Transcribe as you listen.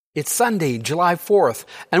It's Sunday, July 4th,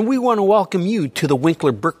 and we want to welcome you to the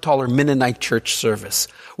Winkler Burgthaler Mennonite Church service.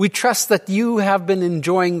 We trust that you have been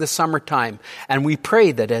enjoying the summertime, and we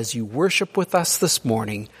pray that as you worship with us this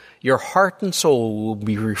morning, your heart and soul will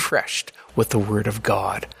be refreshed with the Word of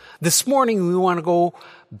God. This morning, we want to go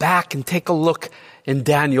back and take a look in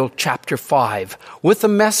Daniel chapter 5 with a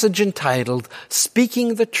message entitled,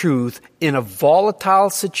 Speaking the Truth in a Volatile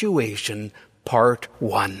Situation, Part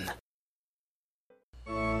 1.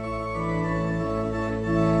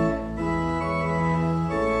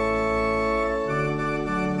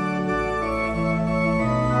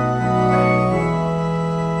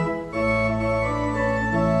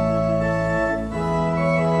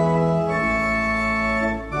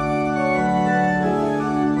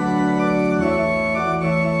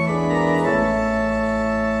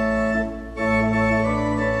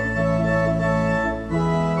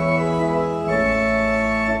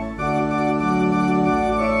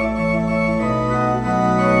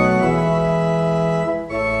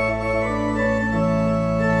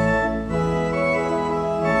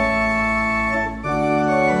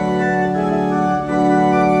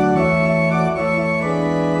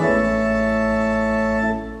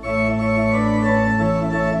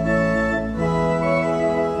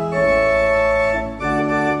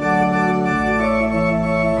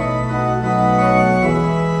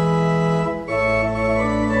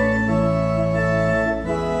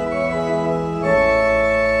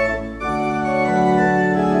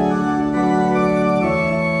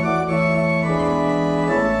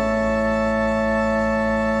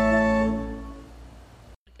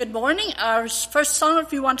 Good morning. Our first song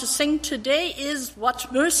we want to sing today is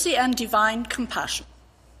What Mercy and Divine Compassion.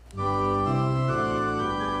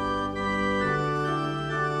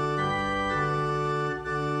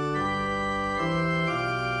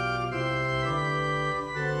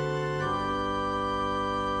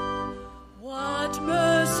 What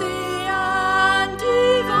mercy and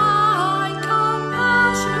divine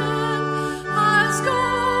compassion has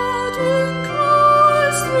God in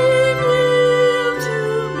Christ revealed to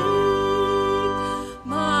me.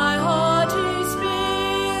 My heart is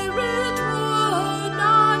spirit-word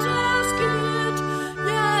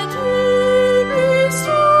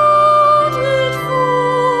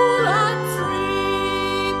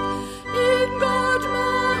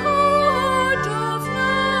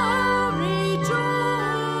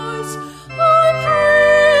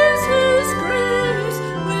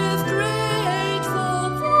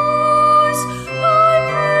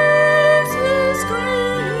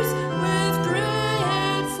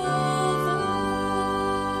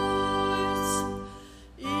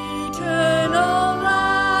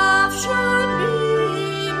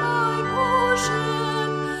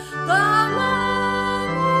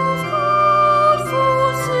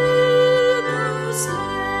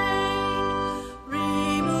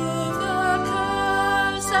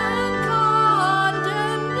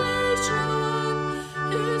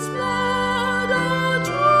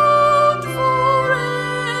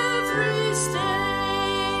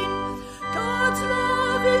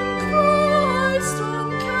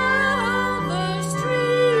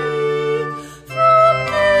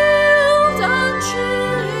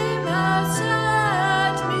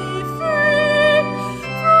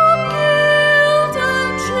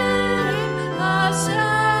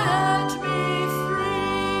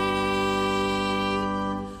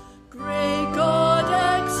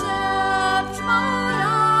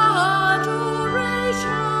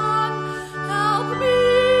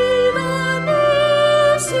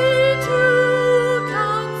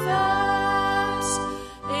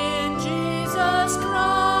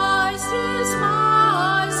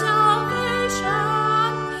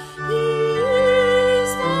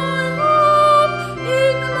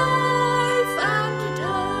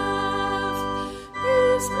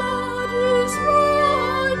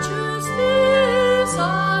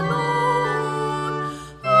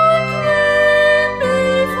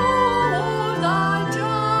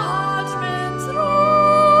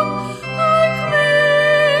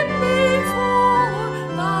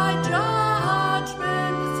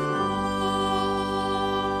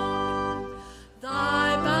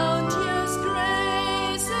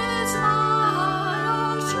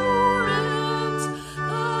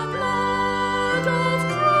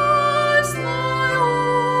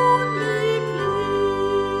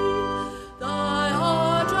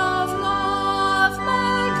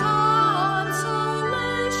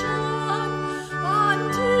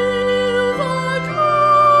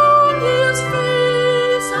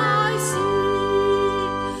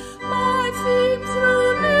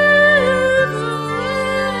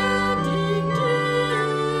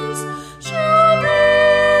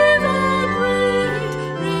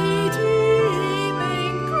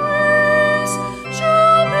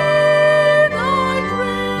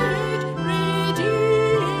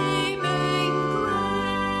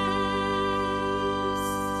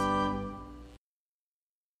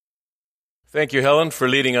Thank you, Helen, for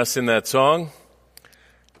leading us in that song.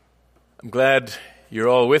 I'm glad you're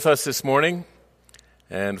all with us this morning.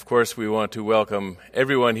 And, of course, we want to welcome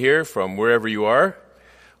everyone here from wherever you are,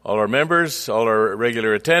 all our members, all our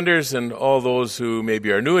regular attenders, and all those who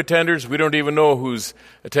maybe are new attenders. We don't even know who's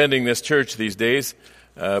attending this church these days,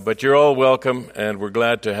 but you're all welcome, and we're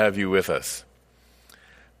glad to have you with us.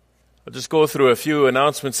 I'll just go through a few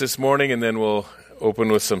announcements this morning, and then we'll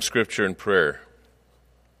open with some scripture and prayer.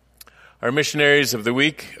 Our missionaries of the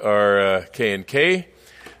week are K&K.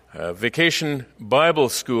 Vacation Bible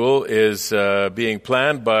School is being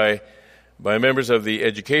planned by members of the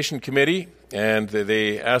Education Committee, and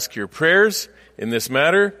they ask your prayers in this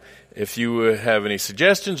matter. If you have any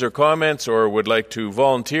suggestions or comments or would like to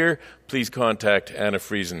volunteer, please contact Anna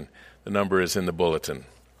Friesen. The number is in the bulletin.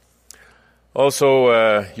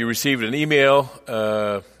 Also, you received an email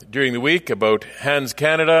during the week about Hands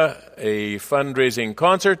Canada, a fundraising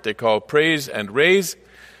concert they call Praise and Raise.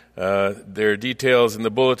 There are details in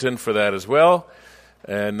the bulletin for that as well,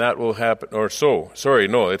 and that will happen,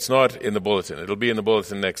 it's not in the bulletin. It'll be in the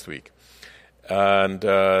bulletin next week. And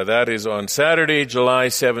that is on Saturday, July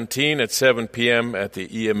 17 at 7 p.m. at the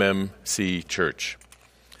EMMC Church.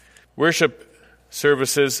 Worship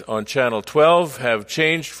services on Channel 12 have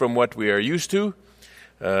changed from what we are used to.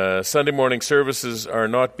 Sunday morning services are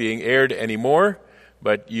not being aired anymore,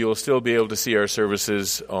 but you'll still be able to see our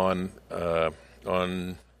services on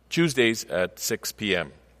Tuesdays at 6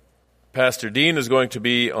 p.m. Pastor Dean is going to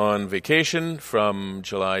be on vacation from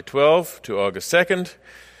July 12 to August 2nd.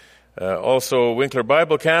 Also, Winkler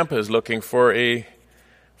Bible Camp is looking for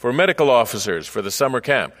medical officers for the summer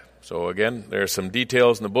camp. So again, there are some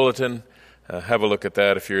details in the bulletin. Have a look at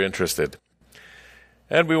that if you're interested.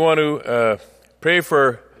 And we want to pray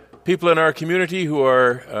for people in our community who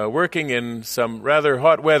are working in some rather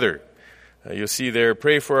hot weather. You'll see there,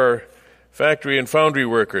 pray for our factory and foundry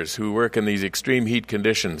workers who work in these extreme heat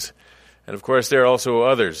conditions. And of course, there are also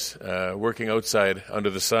others working outside under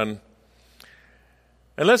the sun.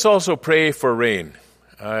 And let's also pray for rain.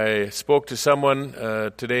 I spoke to someone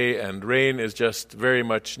today, and rain is just very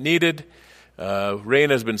much needed. Rain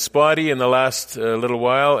has been spotty in the last little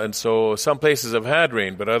while, and so some places have had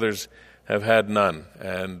rain, but others have had none.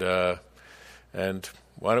 And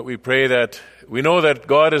why don't we pray that we know that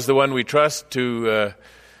God is the one we trust to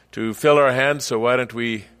fill our hands, so why don't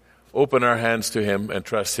we open our hands to Him and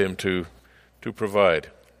trust Him to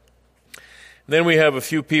provide. And then we have a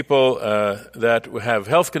few people that have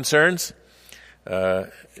health concerns.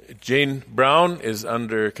 Jane Brown is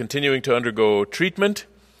continuing to undergo treatment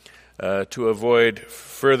to avoid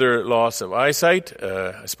further loss of eyesight.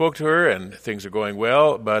 I spoke to her, and things are going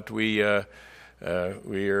well, but we are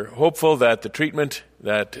hopeful that the treatment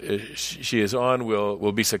that she is on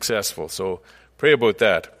will be successful. So pray about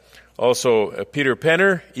that. Also, Peter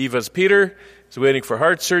Penner, Eva's Peter, is waiting for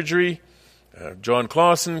heart surgery. John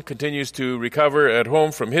Clausen continues to recover at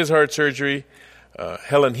home from his heart surgery.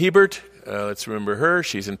 Helen Hebert, let's remember her.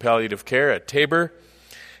 She's in palliative care at Tabor.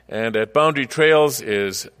 And at Boundary Trails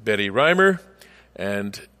is Betty Reimer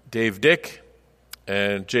and Dave Dick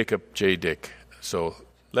and Jacob J. Dick. So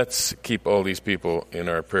let's keep all these people in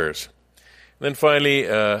our prayers. And then finally,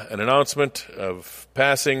 an announcement of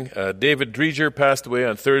passing. David Dreger passed away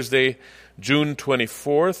on Thursday, June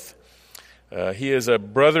 24th. He is a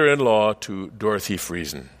brother-in-law to Dorothy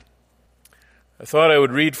Friesen. I thought I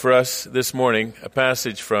would read for us this morning a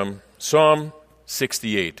passage from Psalm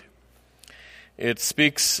 68. It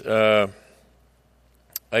speaks, I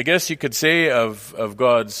guess you could say, of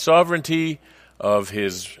God's sovereignty, of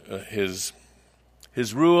His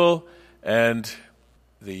rule, and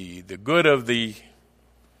the good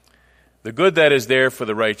that is there for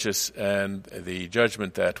the righteous, and the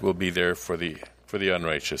judgment that will be there for the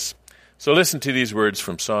unrighteous. So listen to these words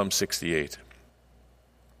from Psalm 68.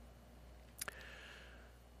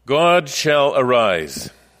 God shall arise,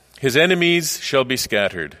 His enemies shall be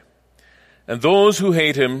scattered, and those who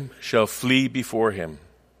hate Him shall flee before Him.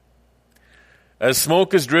 As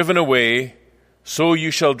smoke is driven away, so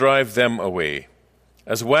you shall drive them away.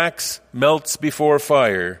 As wax melts before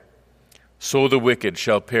fire, so the wicked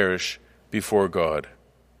shall perish before God.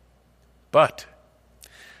 But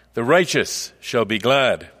the righteous shall be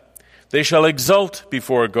glad. They shall exult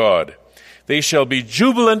before God. They shall be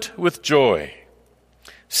jubilant with joy.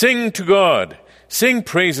 Sing to God. Sing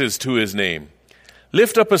praises to His name.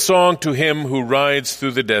 Lift up a song to Him who rides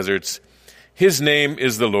through the deserts. His name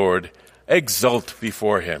is the Lord. Exult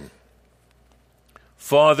before Him.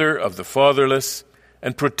 Father of the fatherless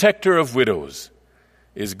and protector of widows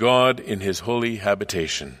is God in His holy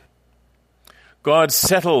habitation. God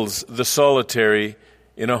settles the solitary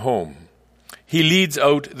in a home. He leads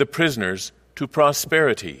out the prisoners to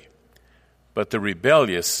prosperity, but the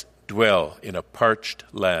rebellious dwell in a parched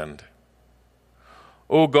land.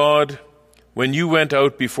 O God, when you went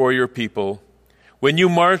out before your people, when you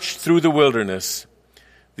marched through the wilderness,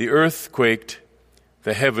 the earth quaked,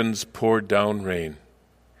 the heavens poured down rain.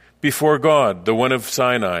 Before God, the one of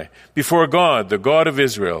Sinai, before God, the God of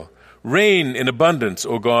Israel, rain in abundance,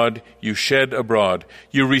 O God, you shed abroad.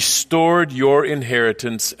 You restored your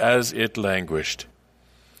inheritance as it languished.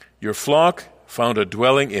 Your flock found a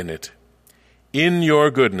dwelling in it. In your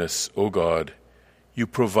goodness, O God, you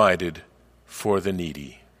provided for the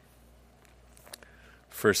needy.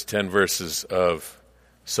 First 10 verses of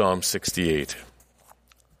Psalm 68.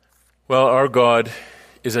 Well, our God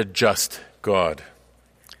is a just God,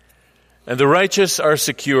 and the righteous are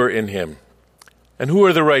secure in him. And who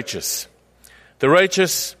are the righteous? The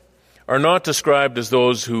righteous are not described as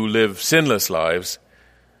those who live sinless lives.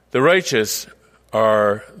 The righteous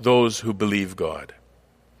are those who believe God.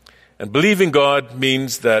 And believing God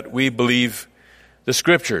means that we believe the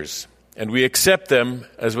Scriptures, and we accept them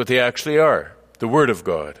as what they actually are, the Word of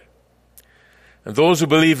God. And those who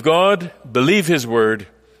believe God believe His Word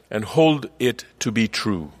and hold it to be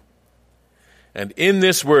true. And in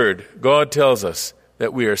this Word, God tells us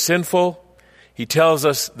that we are sinful. He tells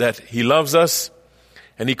us that He loves us,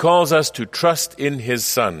 and He calls us to trust in His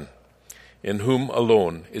Son, in whom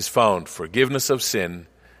alone is found forgiveness of sin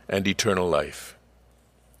and eternal life.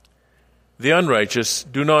 The unrighteous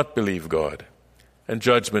do not believe God, and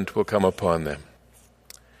judgment will come upon them.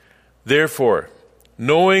 Therefore,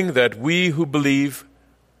 knowing that we who believe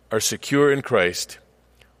are secure in Christ,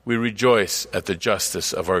 we rejoice at the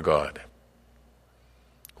justice of our God.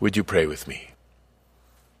 Would you pray with me?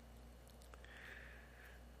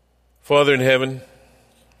 Father in heaven,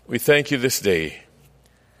 we thank you this day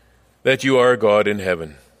that you are God in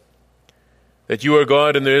heaven, that you are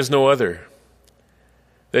God and there is no other,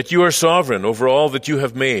 that you are sovereign over all that you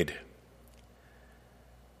have made,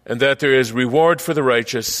 and that there is reward for the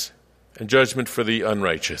righteous and judgment for the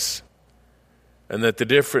unrighteous, and that the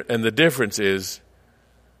difference is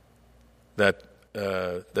that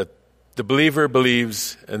the believer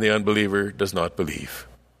believes and the unbeliever does not believe.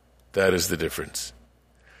 That is the difference.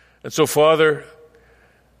 And so, Father,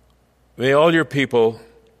 may all your people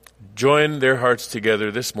join their hearts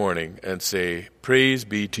together this morning and say, praise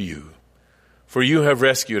be to you, for you have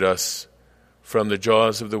rescued us from the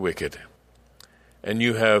jaws of the wicked, and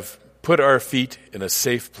you have put our feet in a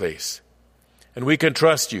safe place, and we can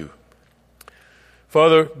trust you.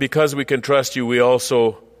 Father, because we can trust you, we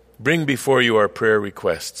also bring before you our prayer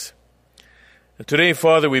requests. And today,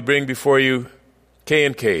 Father, we bring before you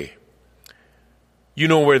K&K. You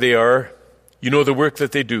know where they are. You know the work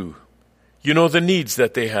that they do. You know the needs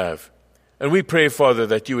that they have. And we pray, Father,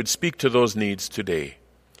 that you would speak to those needs today,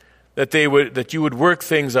 that you would work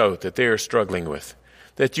things out that they are struggling with,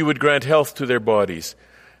 that you would grant health to their bodies,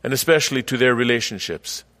 and especially to their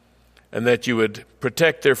relationships, and that you would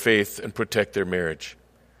protect their faith and protect their marriage.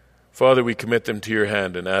 Father, we commit them to your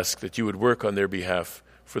hand and ask that you would work on their behalf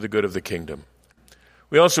for the good of the kingdom.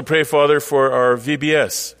 We also pray, Father, for our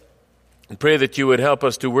VBS, and pray that you would help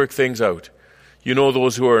us to work things out. You know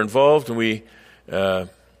those who are involved, and we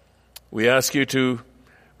ask you to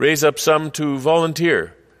raise up some to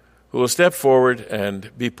volunteer, who will step forward and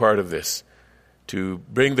be part of this, to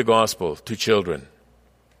bring the gospel to children.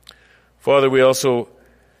 Father, we also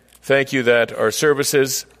thank you that our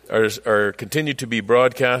services are continued to be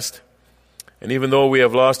broadcast, and even though we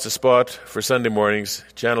have lost a spot for Sunday mornings,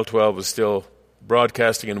 Channel 12 is still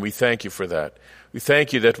broadcasting, and we thank you for that. We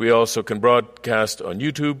thank you that we also can broadcast on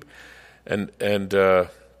YouTube and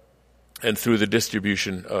through the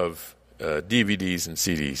distribution of DVDs and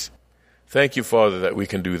CDs. Thank you, Father, that we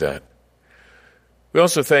can do that. We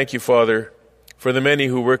also thank you, Father, for the many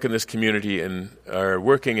who work in this community and are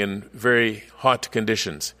working in very hot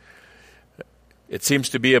conditions. It seems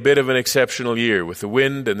to be a bit of an exceptional year with the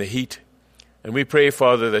wind and the heat, and we pray,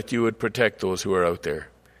 Father, that you would protect those who are out there.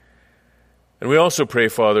 And we also pray,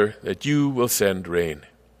 Father, that you will send rain.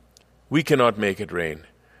 We cannot make it rain.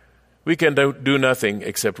 We can do nothing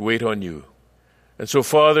except wait on you. And so,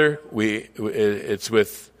 Father, it's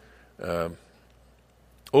with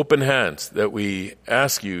open hands that we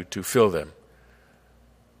ask you to fill them.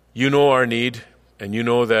 You know our need, and you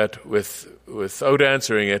know that without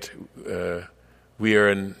answering it, we are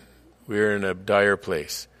in a dire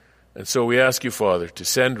place. And so we ask you, Father, to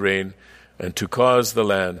send rain and to cause the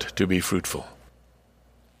land to be fruitful.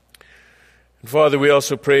 And Father, we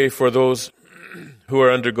also pray for those who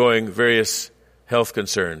are undergoing various health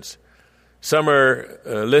concerns. Some are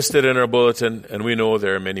listed in our bulletin, and we know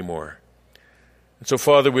there are many more. And so,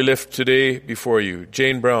 Father, we lift today before you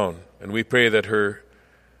Jane Brown, and we pray that her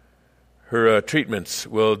treatments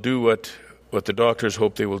will do what the doctors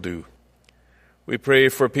hope they will do. We pray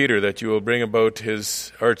for Peter that you will bring about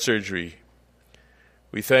his heart surgery.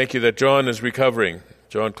 We thank you that John is recovering,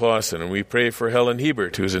 John Clausen, and we pray for Helen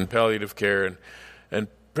Hebert, who is in palliative care, and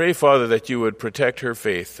pray, Father, that you would protect her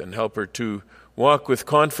faith and help her to walk with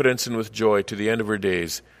confidence and with joy to the end of her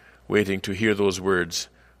days, waiting to hear those words,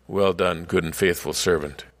 "Well done, good and faithful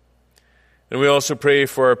servant." And we also pray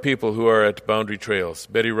for our people who are at Boundary Trails,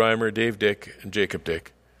 Betty Reimer, Dave Dick, and Jacob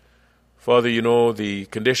Dick. Father, you know the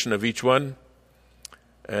condition of each one,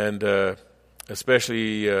 and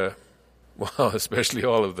especially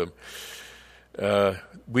all of them.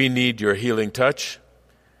 We need your healing touch,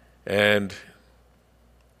 and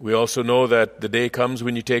we also know that the day comes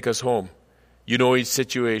when you take us home. You know each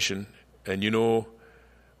situation, and you know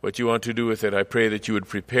what you want to do with it. I pray that you would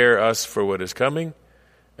prepare us for what is coming,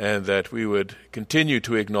 and that we would continue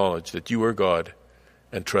to acknowledge that you are God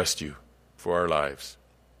and trust you for our lives.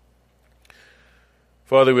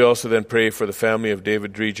 Father, we also then pray for the family of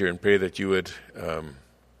David Dreger and pray that you would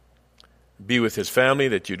be with his family,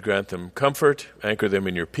 that you'd grant them comfort, anchor them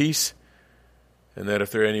in your peace, and that if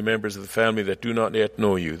there are any members of the family that do not yet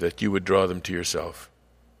know you, that you would draw them to yourself.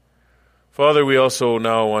 Father, we also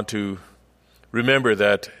now want to remember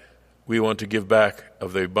that we want to give back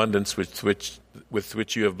of the abundance with which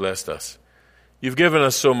you have blessed us. You've given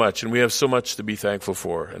us so much, and we have so much to be thankful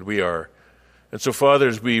for, and we are. And so, Father,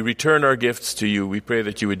 as we return our gifts to you, we pray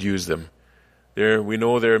that you would use them. We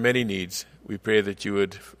know there are many needs. We pray that you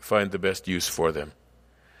would find the best use for them.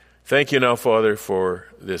 Thank you now, Father, for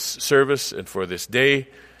this service and for this day.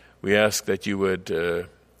 We ask that you would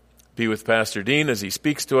be with Pastor Dean as he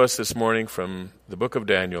speaks to us this morning from the book of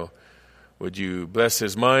Daniel. Would you bless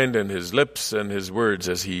his mind and his lips and his words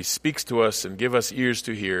as he speaks to us, and give us ears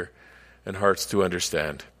to hear and hearts to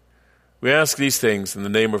understand. We ask these things in the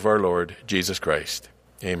name of our Lord Jesus Christ.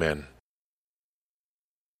 Amen.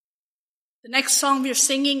 The next song we're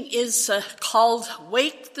singing is called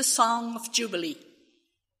 "Wake the Song of Jubilee."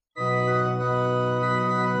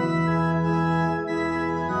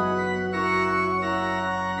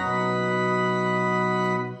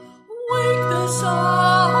 Wake the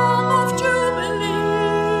song of Jubilee,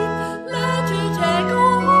 let it echo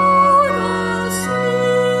o'er the sea.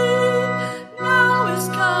 Now is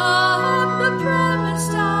come the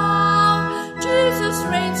promised hour, Jesus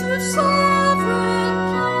reigns with sovereign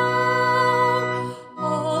power.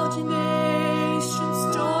 All nations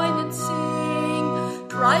join and sing,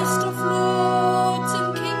 Christ of lords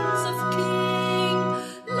and kings of kings.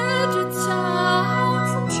 Let it sound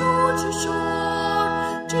from shore to shore,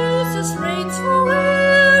 Jesus reigns forevermore.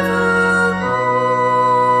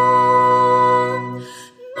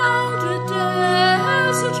 Now the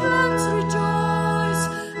desert lands rejoice,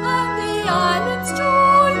 and the islands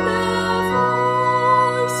join their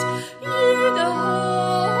voice. Hear the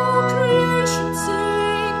whole creation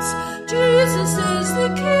sings, Jesus is the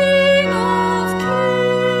King of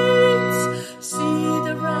kings. See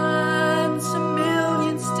the ransom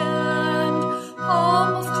millions stand, palm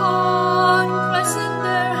of conquest in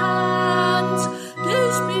their hands.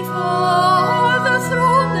 This before the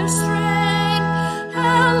throne their strength,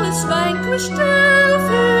 hell is vanquished,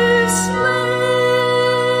 death is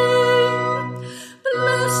slain.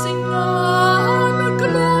 Blessing, honor,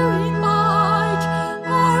 glory, might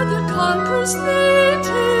are the conqueror's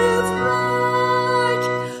native right.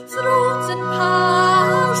 Thrones and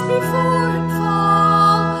powers before him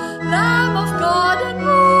fall, Lamb of God and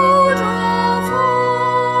Lord of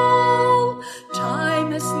all.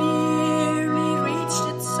 Time has nearly reached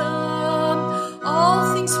its sum,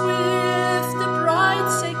 all things with the bride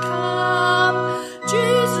say come.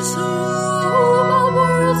 Jesus whom all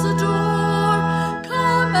worlds adore,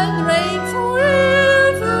 come and reign forevermore.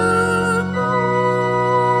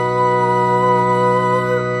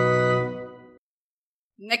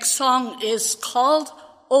 Next song is called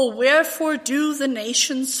 "Oh Wherefore Do the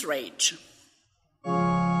Nations Rage."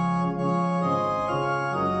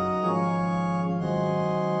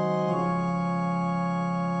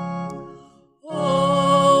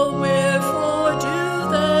 Oh, wherefore do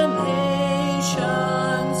the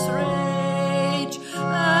nations rage,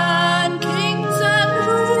 and kings and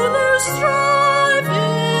rulers strive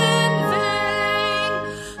in vain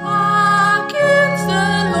against the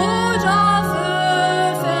Lord of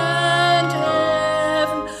earth and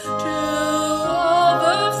heaven, to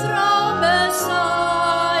overthrow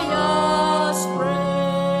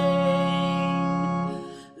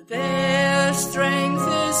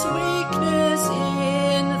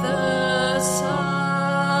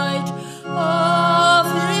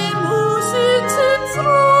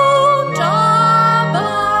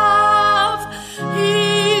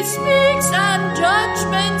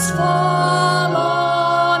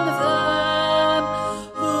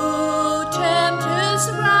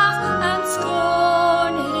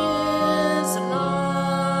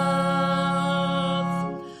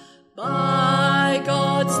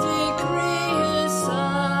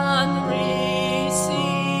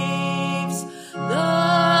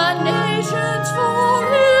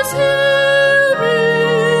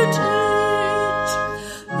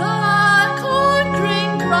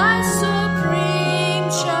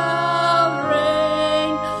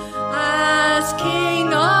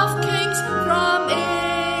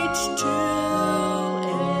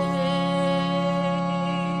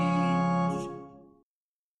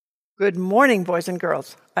Good morning, boys and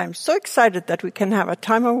girls. I'm so excited that we can have a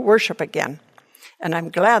time of worship again, and I'm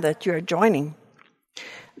glad that you're joining.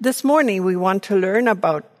 This morning, we want to learn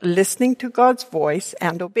about listening to God's voice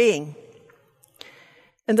and obeying.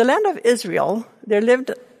 In the land of Israel, there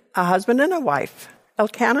lived a husband and a wife,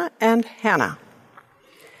 Elkanah and Hannah.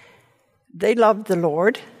 They loved the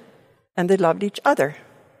Lord, and they loved each other.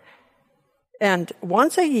 And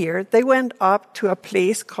once a year, they went up to a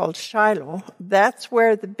place called Shiloh. That's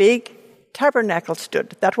where the big tabernacle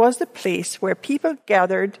stood. That was the place where people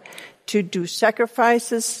gathered to do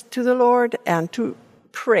sacrifices to the Lord and to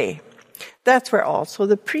pray. That's where also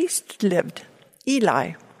the priest lived,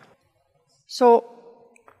 Eli. So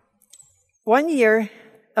one year,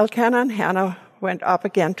 Elkanah and Hannah went up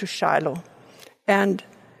again to Shiloh, and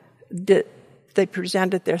they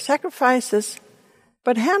presented their sacrifices.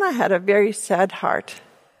 But Hannah had a very sad heart.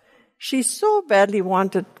 She so badly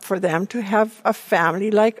wanted for them to have a family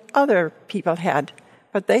like other people had,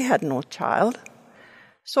 but they had no child.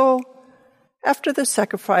 So after the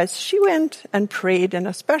sacrifice, she went and prayed in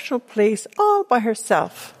a special place all by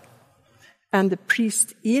herself. And the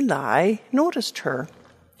priest Eli noticed her.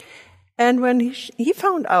 And when he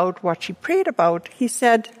found out what she prayed about, he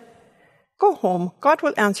said, "Go home, God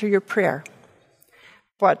will answer your prayer."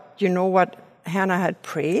 But you know what Hannah had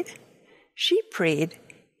prayed? She prayed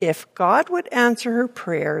if God would answer her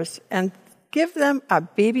prayers and give them a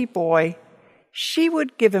baby boy, she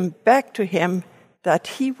would give him back to him, that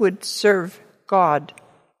he would serve God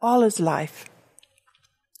all his life.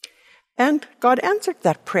 And God answered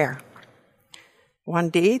that prayer.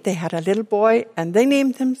 One day they had a little boy and they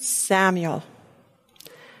named him Samuel.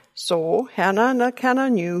 So Hannah and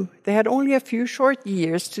Elkanah knew they had only a few short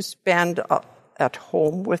years to spend at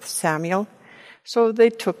home with Samuel. So they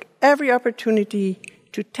took every opportunity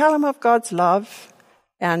to tell him of God's love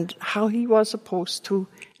and how he was supposed to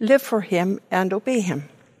live for him and obey him.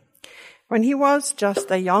 When he was just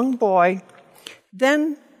a young boy,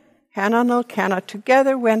 then Hannah and Elkanah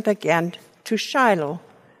together went again to Shiloh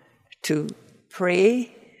to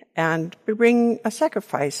pray and bring a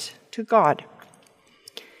sacrifice to God.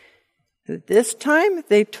 This time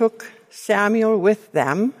they took Samuel with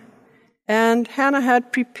them, and Hannah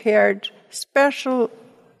had prepared special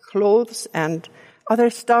clothes and other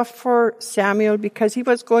stuff for Samuel because he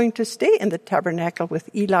was going to stay in the tabernacle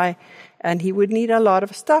with Eli, and he would need a lot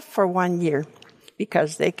of stuff for 1 year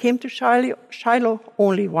because they came to Shiloh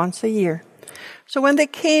only once a year. So when they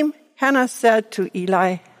came, Hannah said to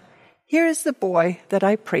Eli, "Here is the boy that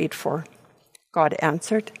I prayed for." God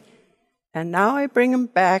answered, "And now I bring him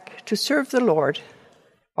back to serve the Lord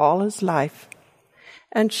all his life."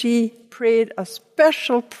 And she prayed a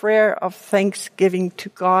special prayer of thanksgiving to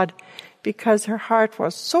God because her heart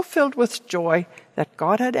was so filled with joy that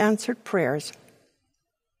God had answered prayers.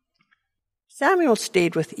 Samuel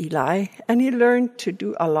stayed with Eli, and he learned to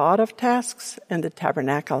do a lot of tasks in the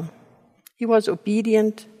tabernacle. He was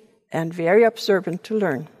obedient and very observant to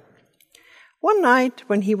learn. One night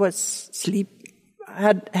when he was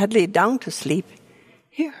had laid down to sleep,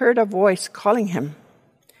 he heard a voice calling him.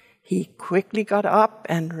 He quickly got up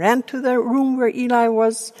and ran to the room where Eli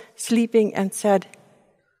was sleeping and said,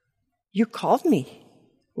 "You called me.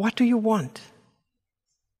 What do you want?"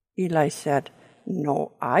 Eli said,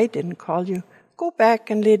 "No, I didn't call you. Go back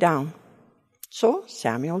and lay down." So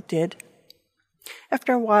Samuel did.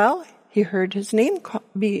 After a while, he heard his name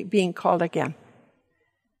being called again.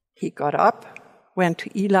 He got up, went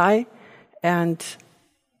to Eli, and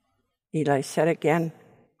Eli said again,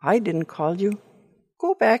 "I didn't call you.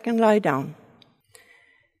 Go back and lie down."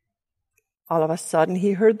 All of a sudden,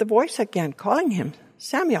 he heard the voice again calling him,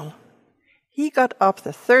 "Samuel." He got up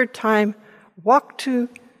the third time, walked to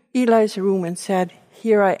Eli's room and said,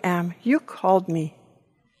 "Here I am. You called me."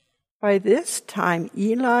 By this time,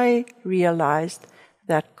 Eli realized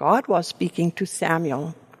that God was speaking to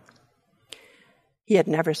Samuel. He had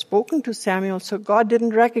never spoken to Samuel, so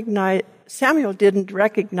Samuel didn't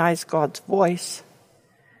recognize God's voice.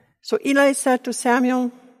 So Eli said to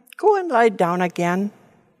Samuel, "Go and lie down again.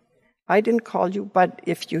 I didn't call you, but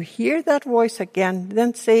if you hear that voice again,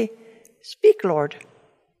 then say, 'Speak, Lord,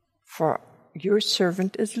 for your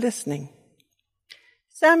servant is listening.'"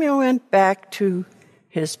 Samuel went back to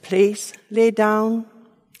his place, lay down.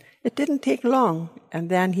 It didn't take long,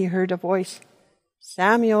 and then he heard a voice,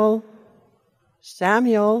 "Samuel,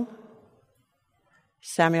 Samuel."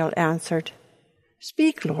 Samuel answered,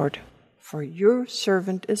 "Speak, Lord, for your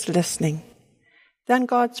servant is listening." Then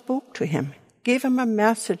God spoke to him, gave him a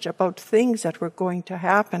message about things that were going to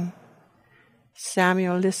happen.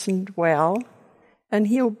 Samuel listened well, and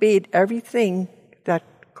he obeyed everything that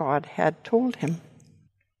God had told him.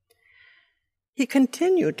 he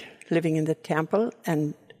continued living in the temple,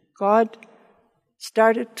 and God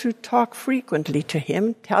started to talk frequently to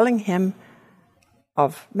him, telling him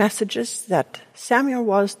of messages that Samuel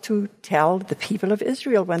was to tell the people of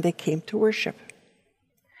Israel when they came to worship.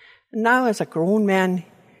 And now, as a grown man,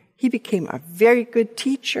 he became a very good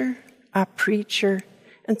teacher, a preacher,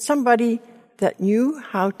 and somebody that knew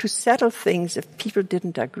how to settle things if people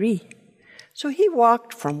didn't agree. So he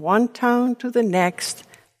walked from one town to the next,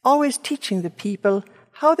 always teaching the people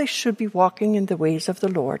how they should be walking in the ways of the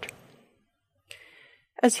Lord.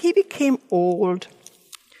 As he became old,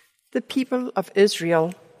 the people of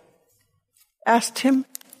Israel asked him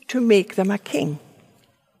to make them a king.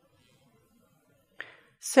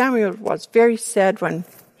 Samuel was very sad when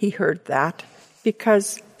he heard that,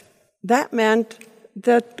 because that meant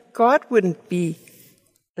that God wouldn't be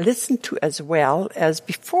listened to as well as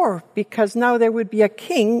before, because now there would be a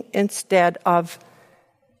king instead of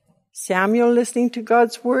Samuel listening to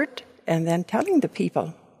God's word and then telling the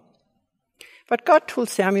people. But God told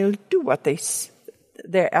Samuel, do what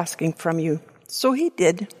they're asking from you. So he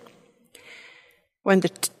did. When the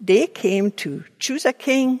day came to choose a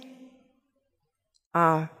king,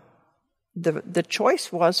 the choice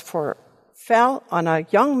fell on a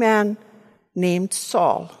young man named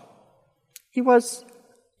Saul. He was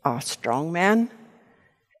a strong man,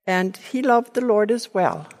 and he loved the Lord as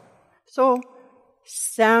well. So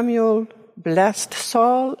Samuel blessed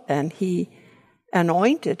Saul, and he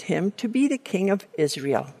anointed him to be the king of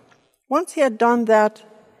Israel. Once he had done that,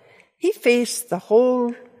 he faced the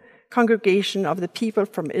whole congregation of the people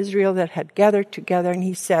from Israel that had gathered together, and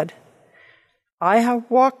he said, I have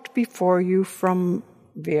walked before you from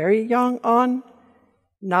very young on.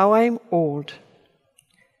 Now I am old.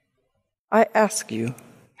 I ask you,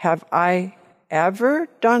 have I ever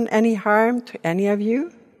done any harm to any of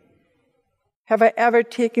you? Have I ever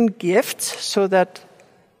taken gifts so that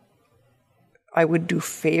I would do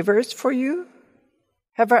favors for you?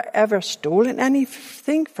 Have I ever stolen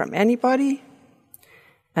anything from anybody?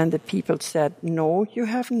 And the people said, no, you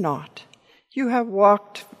have not. You have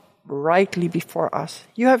walked rightly before us.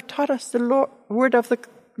 You have taught us the word of the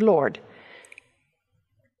Lord.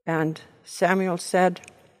 And Samuel said,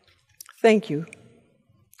 thank you.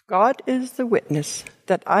 God is the witness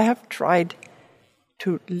that I have tried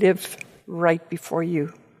to live right before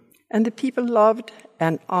you. And the people loved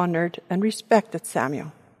and honored and respected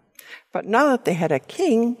Samuel. But now that they had a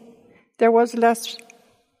king, there was less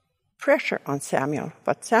pressure on Samuel.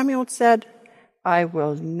 But Samuel said, I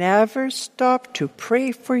will never stop to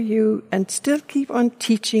pray for you and still keep on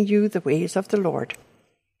teaching you the ways of the Lord.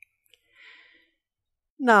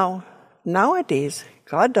 Now, nowadays,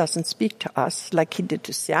 God doesn't speak to us like he did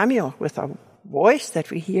to Samuel with a voice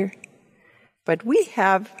that we hear. But we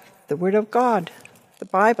have the Word of God, the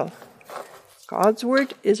Bible. God's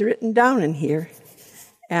Word is written down in here.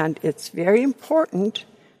 And it's very important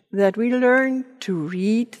that we learn to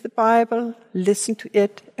read the Bible, listen to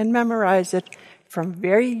it, and memorize it from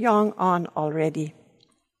very young on already.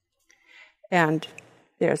 And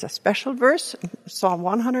there's a special verse, Psalm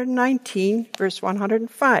 119, verse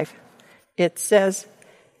 105. It says,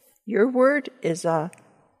 your word is a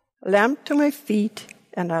lamp to my feet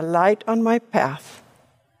and a light on my path.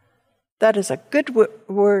 That is a good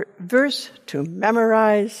verse to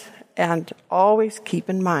memorize and always keep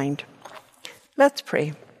in mind. Let's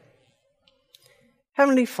pray.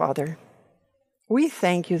 Heavenly Father, we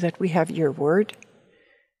thank you that we have your word.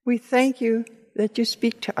 We thank you that you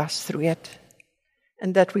speak to us through it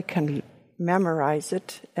and that we can memorize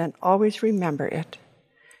it and always remember it.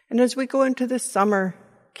 And as we go into this summer,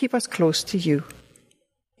 keep us close to you.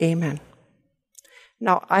 Amen.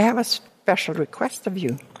 Now, I have a special request of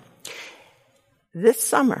you. This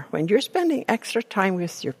summer, when you're spending extra time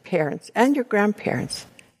with your parents and your grandparents,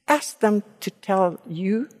 ask them to tell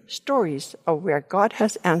you stories of where God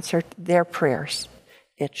has answered their prayers.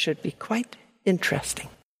 It should be quite interesting.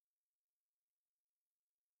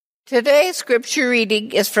 Today's scripture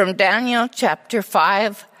reading is from Daniel chapter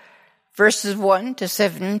 5, verses 1 to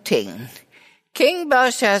 17. King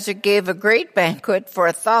Belshazzar gave a great banquet for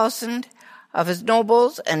 1,000 of his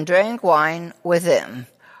nobles and drank wine with him.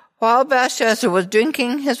 While Belshazzar was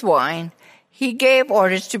drinking his wine, he gave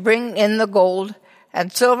orders to bring in the gold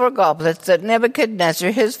and silver goblets that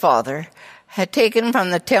Nebuchadnezzar his father had taken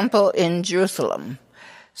from the temple in Jerusalem,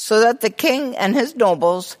 so that the king and his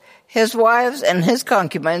nobles, his wives and his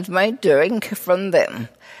concubines might drink from them.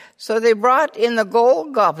 So they brought in the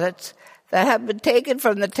gold goblets that had been taken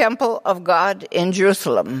from the temple of God in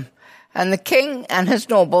Jerusalem, and the king and his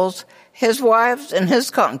nobles, his wives and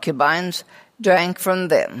his concubines drank from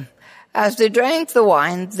them. As they drank the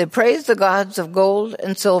wine, they praised the gods of gold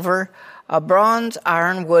and silver, of bronze,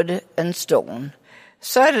 iron, wood, and stone.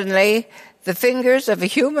 Suddenly, the fingers of a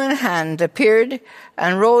human hand appeared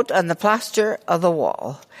and wrote on the plaster of the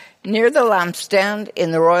wall, near the lampstand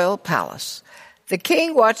in the royal palace. The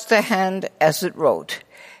king watched the hand as it wrote.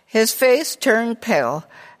 His face turned pale,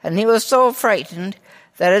 and he was so frightened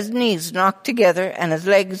that his knees knocked together and his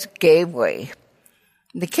legs gave way.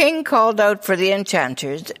 The king called out for the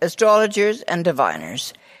enchanters, astrologers, and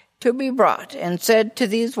diviners to be brought, and said to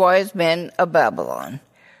these wise men of Babylon,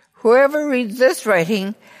 "Whoever reads this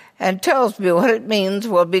writing and tells me what it means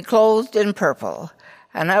will be clothed in purple,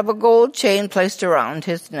 and have a gold chain placed around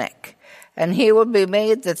his neck, and he will be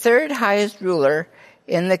made the third highest ruler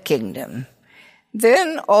in the kingdom."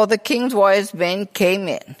 Then all the king's wise men came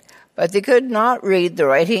in, but they could not read the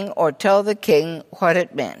writing or tell the king what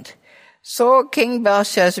it meant. So King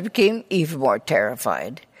Belshazzar became even more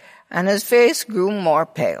terrified, and his face grew more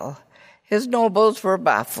pale. His nobles were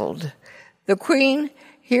baffled. The queen,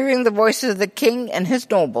 hearing the voices of the king and his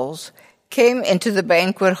nobles, came into the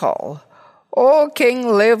banquet hall. "O king,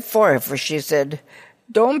 live forever," she said.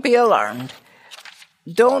 "Don't be alarmed.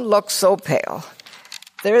 Don't look so pale.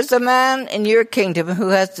 There is a man in your kingdom who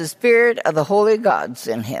has the spirit of the holy gods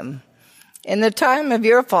in him. In the time of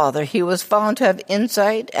your father, he was found to have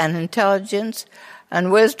insight and intelligence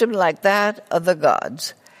and wisdom like that of the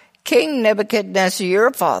gods. King Nebuchadnezzar,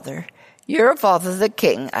 your father the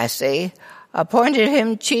king, I say, appointed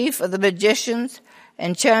him chief of the magicians,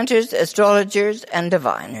 enchanters, astrologers, and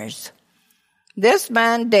diviners. This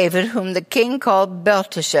man, David, whom the king called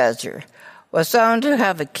Belteshazzar, was found to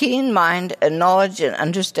have a keen mind and knowledge and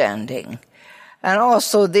understanding, and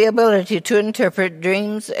also the ability to interpret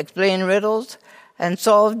dreams, explain riddles, and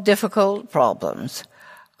solve difficult problems.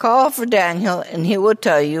 Call for Daniel, and he will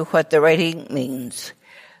tell you what the writing means."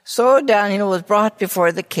 So Daniel was brought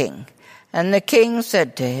before the king, and the king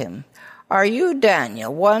said to him, "Are you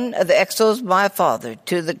Daniel, one of the exiles my father,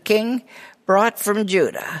 to the king, brought from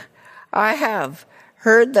Judah? I have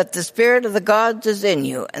heard that the spirit of the gods is in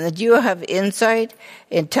you, and that you have insight,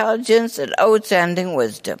 intelligence, and outstanding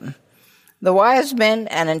wisdom. The wise men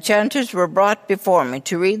and enchanters were brought before me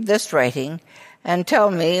to read this writing and tell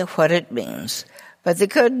me what it means, but they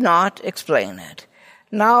could not explain it.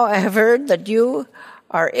 Now I have heard that you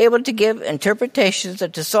are able to give interpretations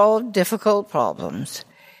and to solve difficult problems.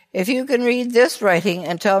 If you can read this writing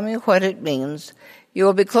and tell me what it means, you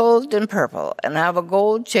will be clothed in purple and have a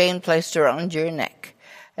gold chain placed around your neck,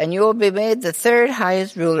 and you will be made the third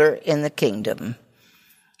highest ruler in the kingdom."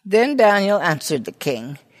 Then Daniel answered the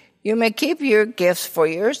king, "You may keep your gifts for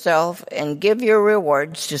yourself and give your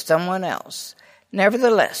rewards to someone else.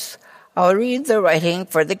 Nevertheless, I'll read the writing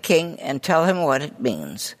for the king and tell him what it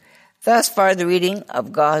means." Thus far the reading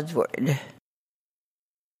of God's word.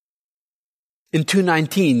 In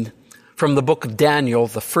 2:19, from the book of Daniel,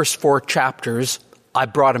 the first 4 chapters, I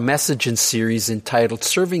brought a message in series entitled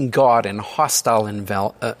Serving God in a Hostile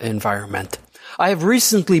Environment. I have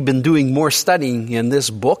recently been doing more studying in this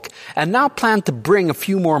book and now plan to bring a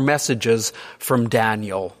few more messages from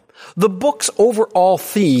Daniel. The book's overall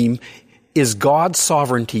theme is God's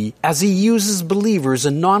sovereignty as he uses believers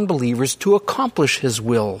and non-believers to accomplish his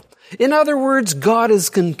will. In other words, God is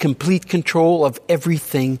in complete control of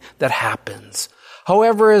everything that happens.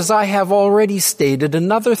 However, as I have already stated,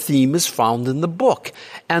 another theme is found in the book,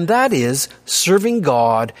 and that is serving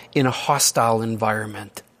God in a hostile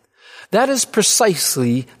environment. That is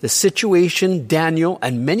precisely the situation Daniel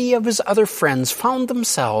and many of his other friends found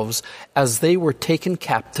themselves as they were taken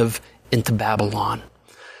captive into Babylon.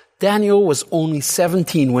 Daniel was only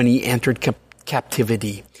 17 when he entered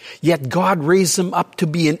captivity. Yet God raised him up to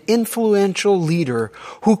be an influential leader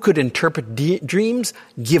who could interpret dreams,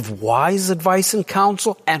 give wise advice and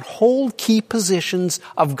counsel, and hold key positions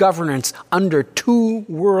of governance under 2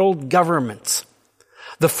 world governments.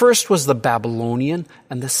 The first was the Babylonian,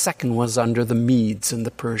 and the second was under the Medes and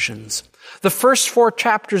the Persians. The first 4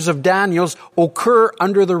 chapters of Daniel's occur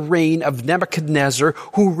under the reign of Nebuchadnezzar,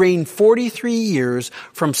 who reigned 43 years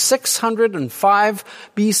from 605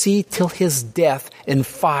 BC till his death in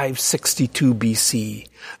 562 BC.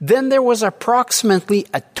 Then there was approximately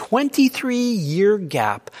a 23-year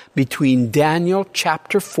gap between Daniel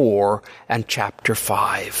chapter 4 and chapter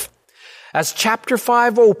 5. As chapter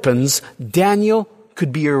 5 opens, Daniel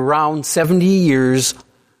could be around 70 years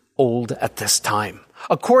old at this time.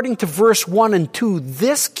 According to verse 1 and 2,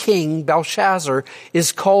 this king, Belshazzar,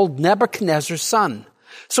 is called Nebuchadnezzar's son.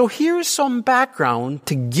 So here's some background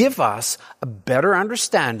to give us a better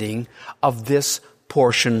understanding of this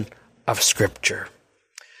portion of Scripture.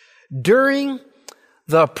 During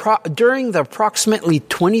During the approximately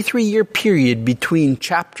 23-year period between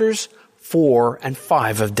chapters 4 and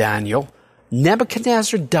 5 of Daniel,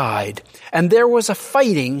 Nebuchadnezzar died, and there was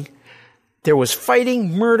fighting,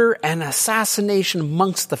 murder, and assassination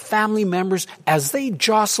amongst the family members as they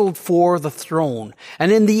jostled for the throne.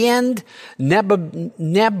 And in the end, Nabonidus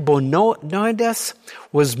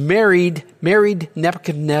was married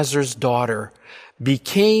Nebuchadnezzar's daughter,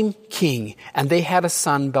 became king, and they had a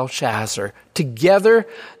son, Belshazzar. Together,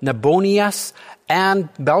 Nabonidus and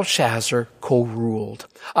Belshazzar co-ruled.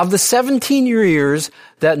 Of the 17 years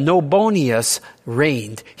that Nabonidus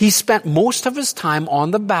reigned, he spent most of his time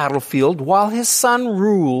on the battlefield while his son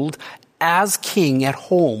ruled as king at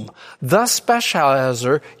home. Thus,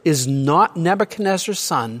 Belshazzar is not Nebuchadnezzar's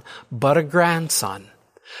son, but a grandson.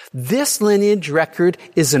 This lineage record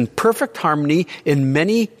is in perfect harmony in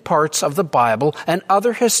many parts of the Bible and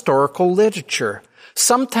other historical literature.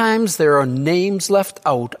 Sometimes there are names left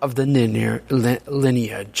out of the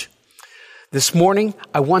lineage. This morning,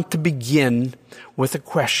 I want to begin with a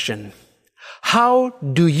question. How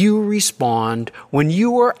do you respond when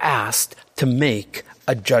you are asked to make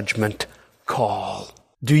a judgment call?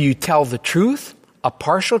 Do you tell the truth, a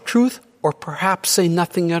partial truth, or perhaps say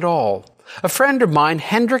nothing at all? A friend of mine,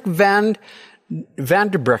 Hendrik van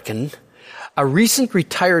der Brecken, a recent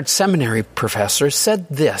retired seminary professor, said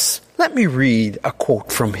this. Let me read a quote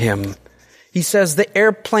from him. He says, the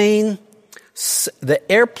airplane's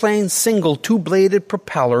single two-bladed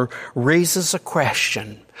propeller raises a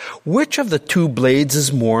question. Which of the two blades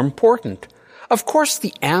is more important? Of course,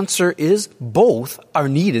 the answer is both are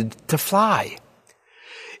needed to fly.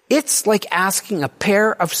 It's like asking a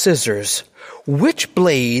pair of scissors, which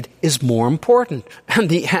blade is more important? And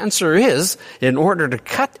the answer is, in order to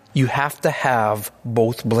cut, you have to have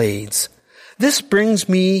both blades. This brings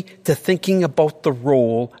me to thinking about the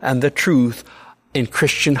role and the truth in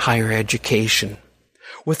Christian higher education.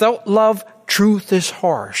 Without love, truth is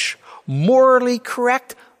harsh, morally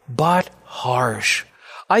correct, but harsh.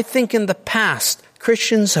 I think in the past,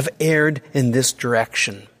 Christians have erred in this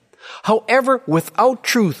direction. However, without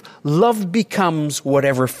truth, love becomes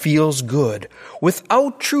whatever feels good.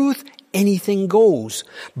 Without truth, anything goes.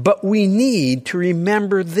 But we need to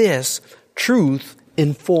remember this: truth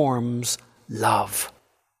informs love.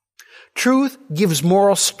 Truth gives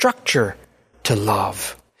moral structure to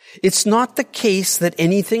love. It's not the case that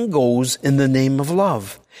anything goes in the name of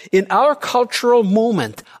love. In our cultural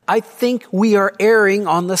moment, I think we are erring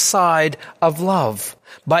on the side of love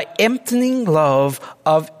by emptying love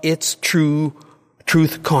of its truth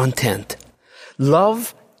content.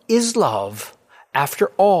 Love is love,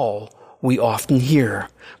 after all, we often hear.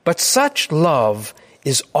 But such love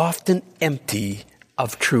is often empty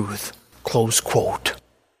of truth. Close quote.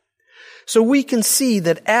 So we can see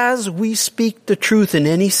that as we speak the truth in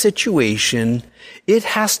any situation, it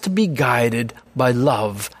has to be guided by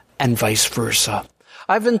love and vice versa.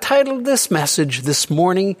 I've entitled this message this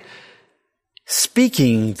morning,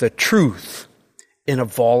 Speaking the Truth in a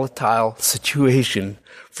Volatile Situation.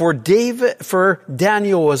 For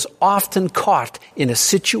Daniel was often caught in a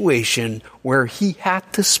situation where he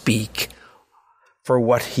had to speak for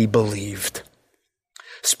what he believed.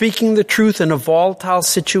 Speaking the truth in a volatile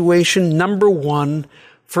situation, number 1,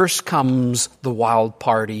 first comes the wild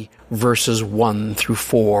party, verses 1 through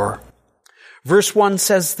 4. Verse 1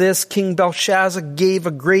 says this: King Belshazzar gave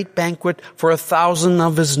a great banquet for 1,000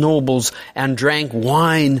 of his nobles and drank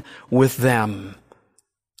wine with them.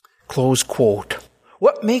 Close quote.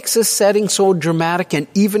 What makes this setting so dramatic and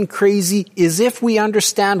even crazy is if we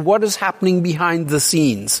understand what is happening behind the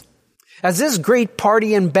scenes. As this great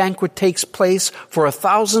party and banquet takes place for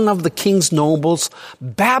 1,000 of the king's nobles,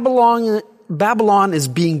 Babylon is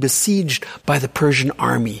being besieged by the Persian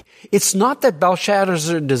army. It's not that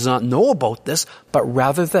Belshazzar does not know about this, but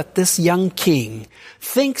rather that this young king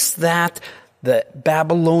thinks that the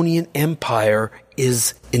Babylonian Empire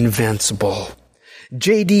is invincible.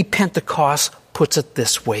 J.D. Pentecost puts it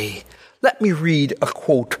this way. Let me read a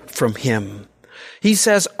quote from him. He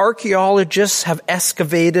says, archaeologists have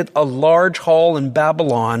excavated a large hall in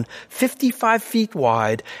Babylon, 55 feet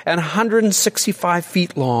wide and 165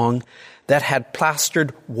 feet long, that had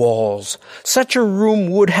plastered walls. Such a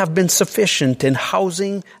room would have been sufficient in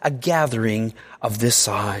housing a gathering of this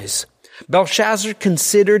size. Belshazzar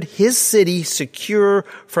considered his city secure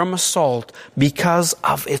from assault because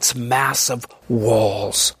of its massive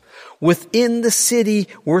walls. Within the city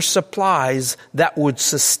were supplies that would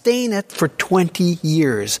sustain it for 20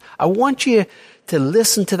 years. I want you to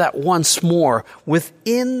listen to that once more.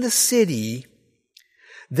 Within the city,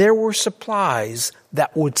 there were supplies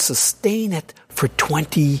that would sustain it for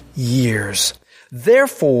 20 years.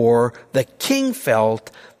 Therefore, the king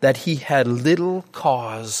felt that he had little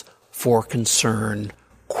cause for concern.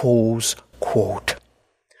 Close quote.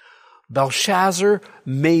 Belshazzar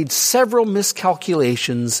made several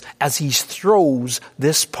miscalculations as he throws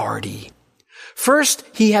this party. First,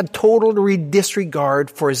 he had total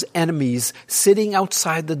disregard for his enemies sitting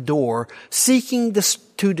outside the door, seeking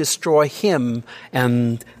to destroy him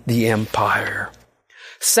and the empire.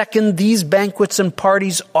 Second, these banquets and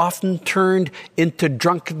parties often turned into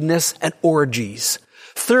drunkenness and orgies.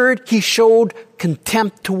 Third, he showed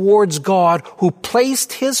contempt towards God, who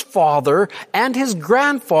placed his father and his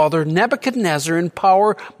grandfather Nebuchadnezzar in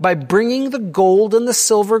power by bringing the gold and the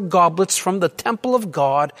silver goblets from the temple of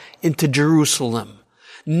God into Jerusalem.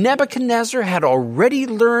 Nebuchadnezzar had already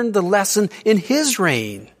learned the lesson in his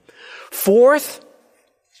reign. Fourth,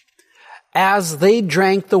 as they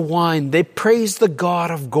drank the wine, they praised the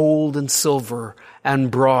God of gold and silver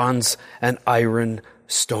and bronze and iron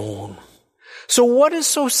stone. So what is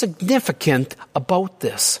so significant about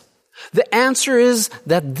this? The answer is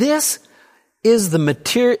that this is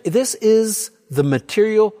the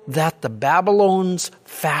material that the Babylonians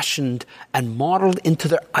fashioned and modeled into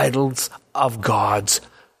their idols of gods.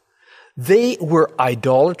 They were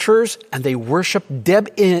idolaters, and they worshiped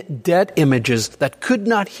dead images that could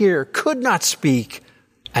not hear, could not speak,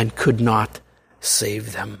 and could not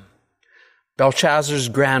save them. Belshazzar's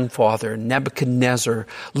grandfather, Nebuchadnezzar,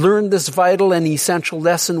 learned this vital and essential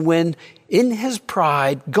lesson when, in his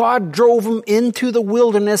pride, God drove him into the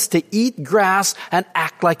wilderness to eat grass and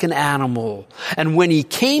act like an animal. And when he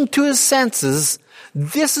came to his senses,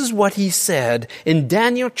 this is what he said in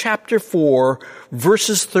Daniel chapter 4,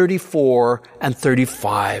 verses 34 and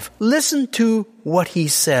 35. Listen to what he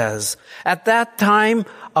says. At that time,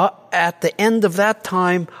 at the end of that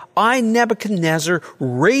time, I, Nebuchadnezzar,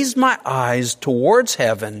 raised my eyes towards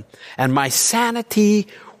heaven, and my sanity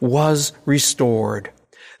was restored.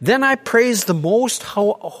 Then I praised the Most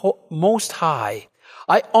High.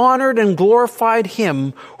 I honored and glorified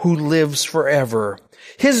him who lives forever.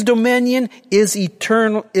 His dominion is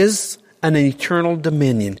an eternal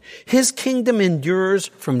dominion. His kingdom endures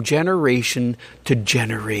from generation to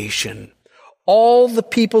generation. All the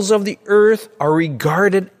peoples of the earth are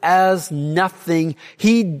regarded as nothing.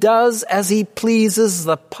 He does as he pleases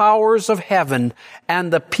the powers of heaven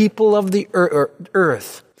and the people of the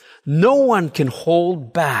earth. No one can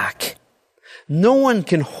hold back. No one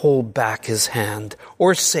can hold back his hand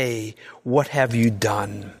or say, "What have you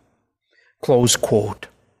done?" Close quote.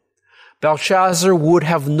 Belshazzar would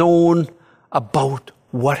have known about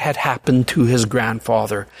what had happened to his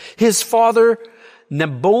grandfather. His father,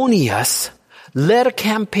 Nabonidus, led a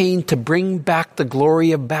campaign to bring back the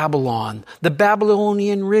glory of Babylon, the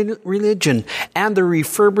Babylonian religion, and the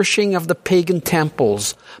refurbishing of the pagan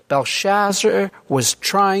temples. Belshazzar was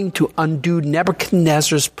trying to undo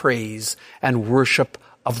Nebuchadnezzar's praise and worship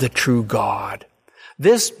of the true God.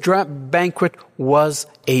 This banquet was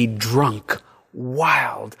a drunk,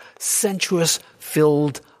 wild, sensually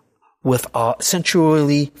filled with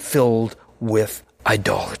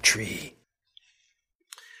idolatry.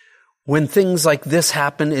 When things like this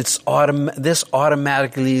happen, this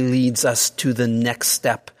automatically leads us to the next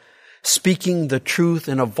step. Speaking the truth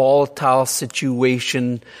in a volatile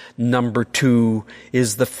situation, number 2,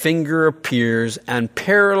 is the finger appears and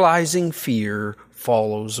paralyzing fear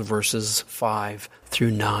follows, verses 5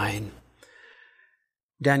 through 9.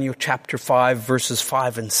 Daniel chapter 5, verses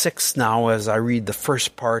 5 and 6 now, as I read the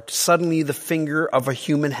first part. Suddenly the finger of a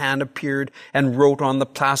human hand appeared and wrote on the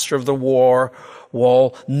plaster of the wall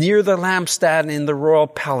near the lampstand in the royal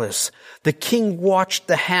palace. The king watched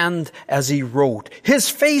the hand as he wrote. His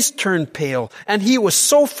face turned pale, and he was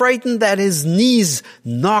so frightened that his knees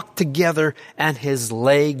knocked together and his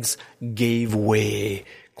legs gave way.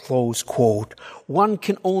 Close quote. One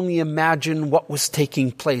can only imagine what was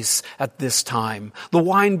taking place at this time. The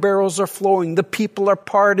wine barrels are flowing. The people are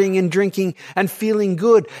partying and drinking and feeling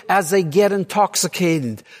good as they get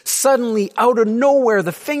intoxicated. Suddenly, out of nowhere,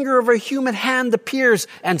 the finger of a human hand appears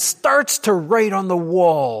and starts to write on the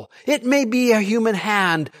wall. It may be a human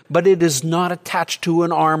hand, but it is not attached to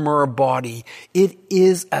an arm or a body. It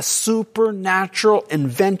is a supernatural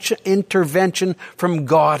intervention from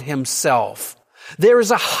God himself. There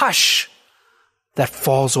is a hush that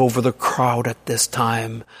falls over the crowd at this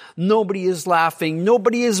time. Nobody is laughing.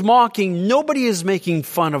 Nobody is mocking. Nobody is making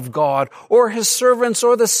fun of God or his servants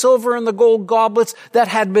or the silver and the gold goblets that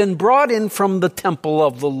had been brought in from the temple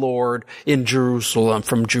of the Lord in Jerusalem,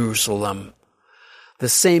 from Jerusalem. The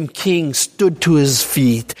same king stood to his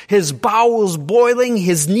feet, his bowels boiling,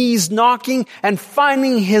 his knees knocking, and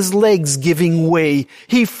finding his legs giving way.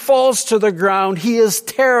 He falls to the ground. He is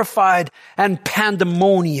terrified, and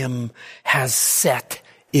pandemonium has set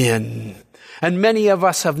in. And many of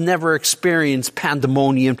us have never experienced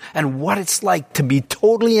pandemonium and what it's like to be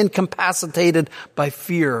totally incapacitated by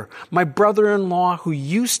fear. My brother-in-law, who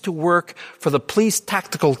used to work for the police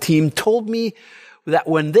tactical team, told me that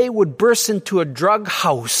when they would burst into a drug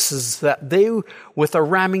house, with a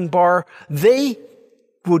ramming bar, they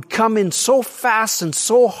would come in so fast and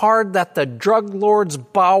so hard that the drug lord's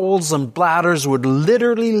bowels and bladders would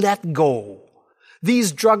literally let go.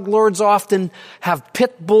 These drug lords often have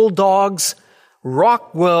pit bull dogs,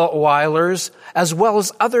 Rottweilers, as well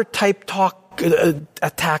as other type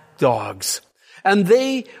attack dogs. And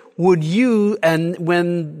they would use, and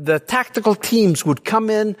when the tactical teams would come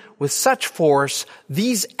in with such force,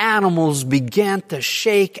 these animals began to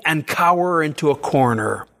shake and cower into a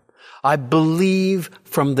corner. I believe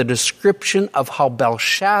from the description of how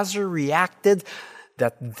Belshazzar reacted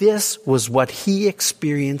that this was what he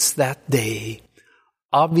experienced that day.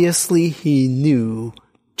 Obviously, he knew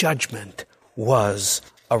judgment was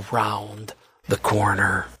around the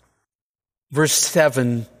corner. Verse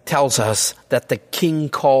 7 tells us that the king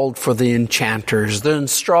called for the enchanters, the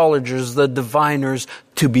astrologers, the diviners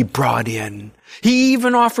to be brought in. He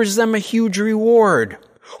even offers them a huge reward.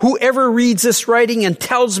 Whoever reads this writing and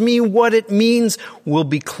tells me what it means will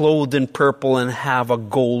be clothed in purple and have a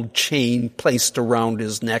gold chain placed around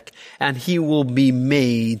his neck, and he will be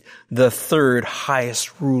made the third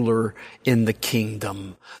highest ruler in the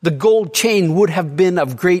kingdom. The gold chain would have been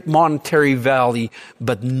of great monetary value,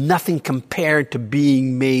 but nothing compared to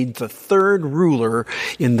being made the third ruler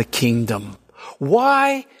in the kingdom.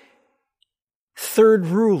 Why third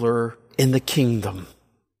ruler in the kingdom?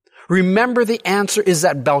 Remember, the answer is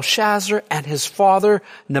that Belshazzar and his father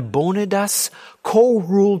Nabonidus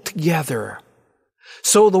co-ruled together.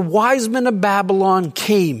 So the wise men of Babylon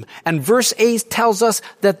came, and verse 8 tells us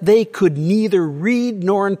that they could neither read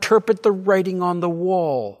nor interpret the writing on the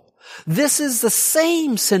wall. This is the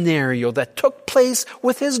same scenario that took place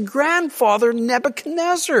with his grandfather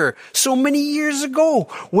Nebuchadnezzar so many years ago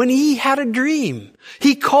when he had a dream.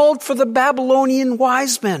 He called for the Babylonian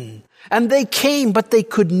wise men. And they came, but they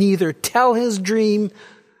could neither tell his dream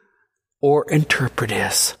or interpret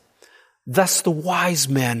it. Thus the wise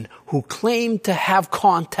men who claimed to have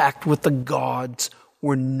contact with the gods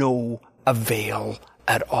were no avail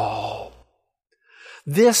at all.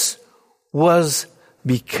 This was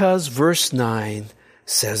because verse 9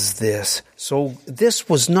 says this. So this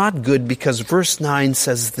was not good because verse 9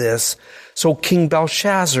 says this. So King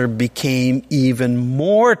Belshazzar became even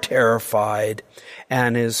more terrified,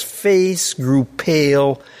 and his face grew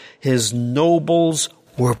pale. His nobles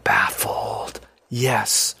were baffled.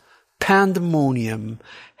 Yes, pandemonium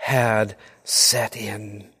had set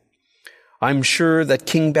in. I'm sure that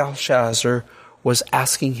King Belshazzar was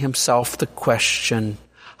asking himself the question,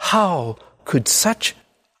 how could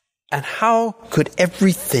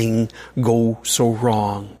everything go so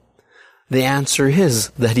wrong? The answer is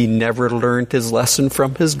that he never learned his lesson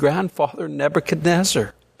from his grandfather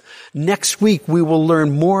Nebuchadnezzar. Next week, we will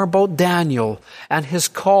learn more about Daniel and his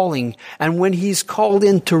calling, and when he's called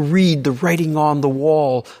in to read the writing on the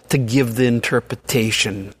wall to give the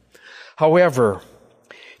interpretation. However,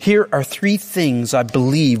 here are 3 things I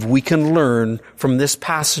believe we can learn from this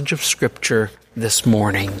passage of Scripture this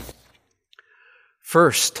morning.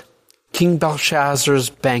 First, King Belshazzar's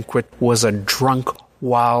banquet was a drunk,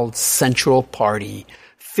 wild, sensual party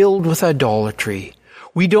filled with idolatry.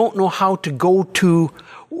 We don't have to go to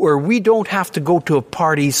a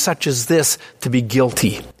party such as this to be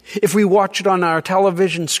guilty. If we watch it on our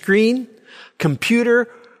television screen, computer,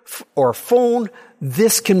 or phone,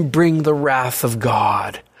 this can bring the wrath of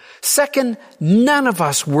God. Second, none of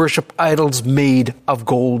us worship idols made of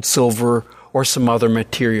gold, silver, or some other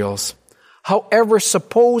materials. However,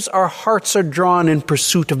 suppose our hearts are drawn in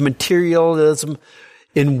pursuit of materialism,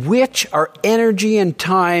 in which our energy and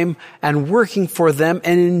time and working for them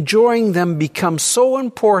and enjoying them become so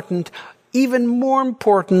important, even more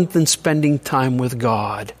important than spending time with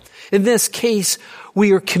God. In this case,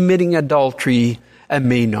 we are committing adultery and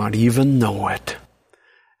may not even know it.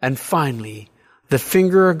 And finally, the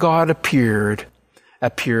finger of God appeared.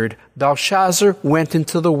 Belshazzar went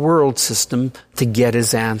into the world system to get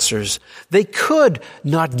his answers. They could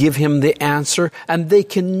not give him the answer, and they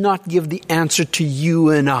cannot give the answer to you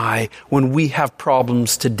and I when we have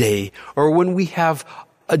problems today, or when we have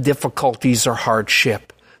difficulties or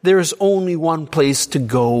hardship. There is only one place to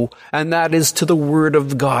go, and that is to the Word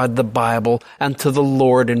of God, the Bible, and to the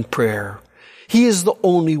Lord in prayer. He is the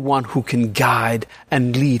only one who can guide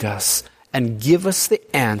and lead us and give us the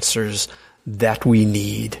answers that we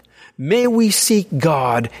need. May we seek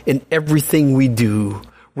God in everything we do,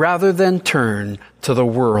 rather than turn to the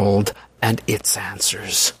world and its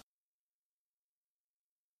answers.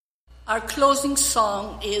 Our closing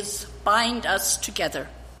song is Bind Us Together.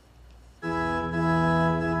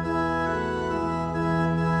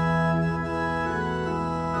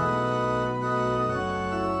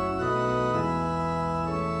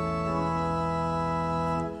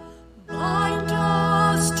 Bind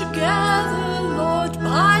us together, Lord,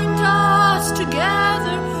 bind us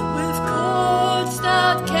together with cords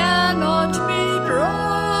that cannot be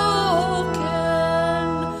broken.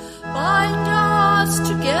 Bind us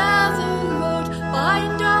together, Lord,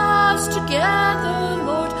 bind us together,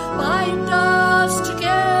 Lord, bind us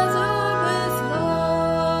together with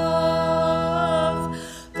love.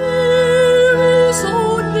 There is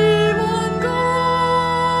only one God.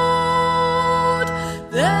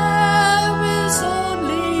 There is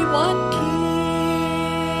only one King.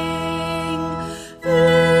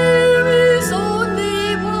 There is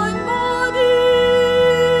only one body.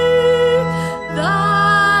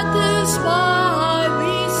 That is why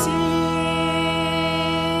we sing.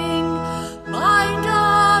 Bind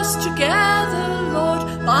us together, Lord,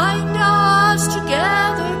 bind us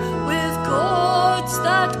together with cords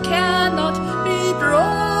that cannot be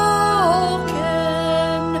broken.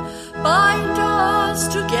 Bind us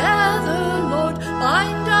together, Lord,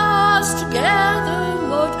 bind us together,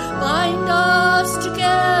 Lord, bind us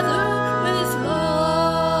together with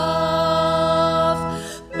love.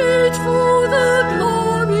 Made for the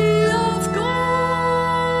glory of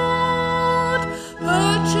God,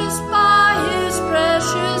 purchased by His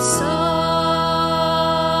precious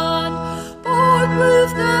Son, born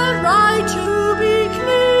with the right to be clean.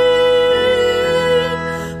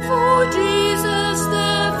 For Jesus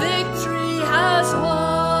the victory has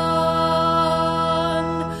won.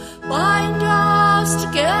 Bind us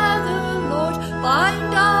together, Lord,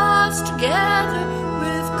 bind us together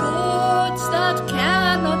with cords that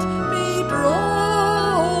cannot be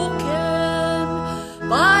broken.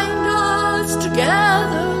 Bind us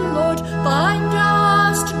together, Lord, bind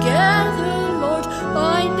us together, Lord,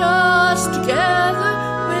 bind us together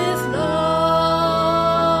with love.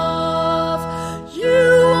 You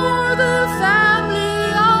are the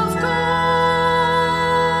family of God.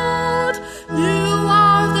 You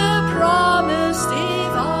are the promise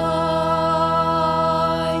divine.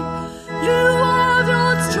 You are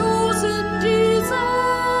God's chosen design.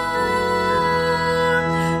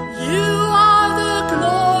 You are the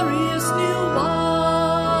glorious new wine.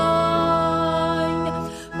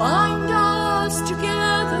 Bind us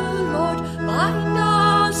together, Lord, bind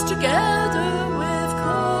us together with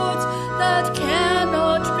cords that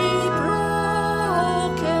cannot be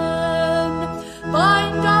broken.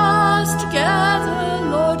 Bind us together,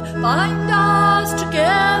 Lord, bind us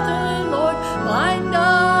together, Lord, bind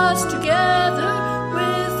us together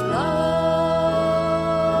with love.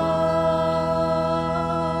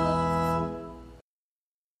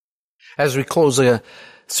 As we close a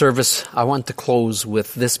service, I want to close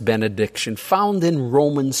with this benediction found in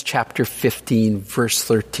Romans chapter 15, verse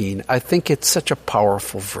 13. I think it's such a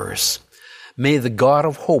powerful verse. May the God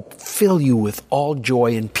of hope fill you with all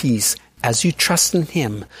joy and peace as you trust in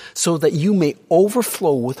Him, so that you may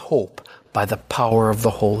overflow with hope by the power of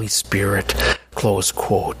the Holy Spirit. Close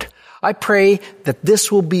quote. I pray that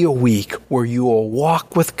this will be a week where you will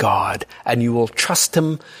walk with God and you will trust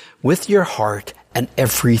Him with your heart and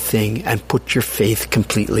everything and put your faith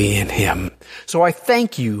completely in Him. So I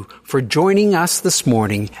thank you for joining us this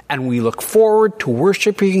morning, and we look forward to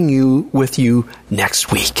worshiping you with you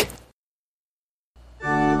next week.